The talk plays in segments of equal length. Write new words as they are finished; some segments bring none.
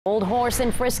Old horse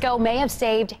in Frisco may have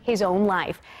saved his own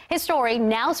life. His story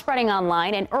now spreading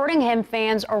online and earning him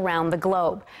fans around the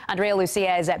globe. Andrea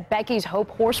Lucia is at Becky's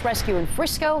Hope Horse Rescue in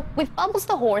Frisco with Bubbles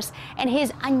the horse and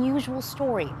his unusual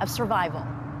story of survival.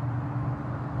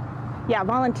 Yeah,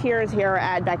 volunteers here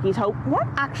at Becky's Hope weren't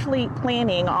actually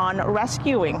planning on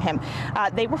rescuing him.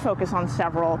 They were focused on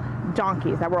several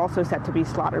donkeys that were also set to be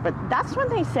slaughtered, but that's when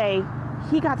they say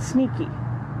he got sneaky.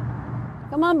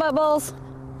 Come on, Bubbles.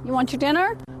 You want your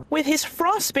dinner? With his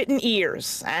frostbitten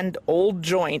ears and old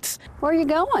joints, Where are you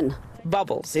going?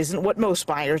 Bubbles isn't what most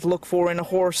buyers look for in a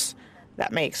horse.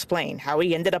 That may explain how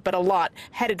he ended up at a lot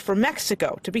headed for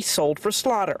Mexico to be sold for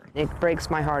slaughter. It breaks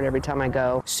my heart every time I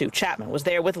go. Sue Chapman was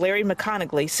there with Larry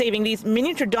McConaughey, saving these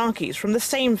miniature donkeys from the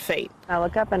same fate. I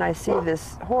look up and I see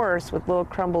this horse with little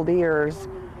crumbled ears,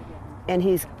 and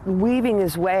he's weaving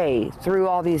his way through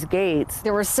all these gates.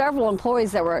 There were several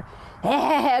employees that were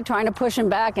trying to push him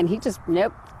back, and he just,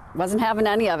 nope, wasn't having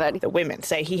any of it. The women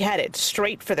say he headed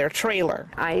straight for their trailer.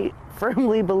 I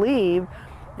firmly believe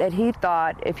that he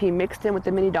thought if he mixed in with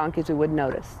the mini donkeys, we wouldn't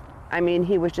notice. I mean,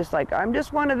 he was just like, I'm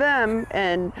just one of them,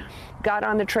 and got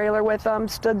on the trailer with them,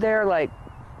 stood there like,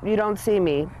 you don't see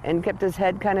me, and kept his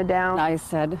head kind of down. I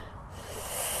said,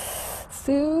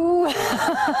 Sue,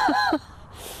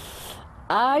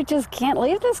 I just can't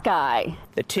leave this guy.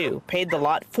 The two paid the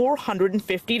lot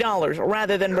 $450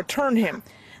 rather than return him.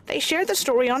 They shared the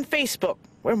story on Facebook,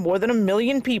 where more than 1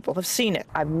 million people have seen it.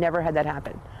 I've never had that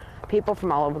happen. People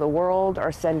from all over the world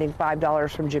are sending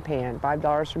 $5 from Japan,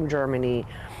 $5 from Germany,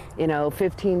 you know,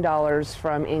 $15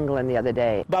 from England the other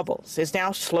day. Bubbles is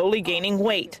now slowly gaining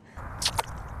weight,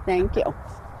 Thank you.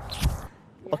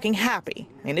 looking happy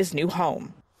in his new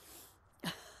home.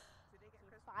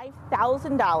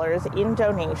 $5,000 in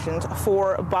donations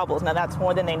for Bubbles. Now that's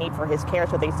more than they need for his care,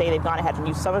 so they say they've gone ahead and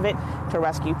used some of it to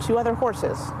rescue 2 other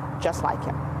horses just like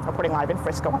him. Reporting live in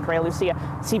Frisco, Andrea Lucia,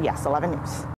 CBS 11 News.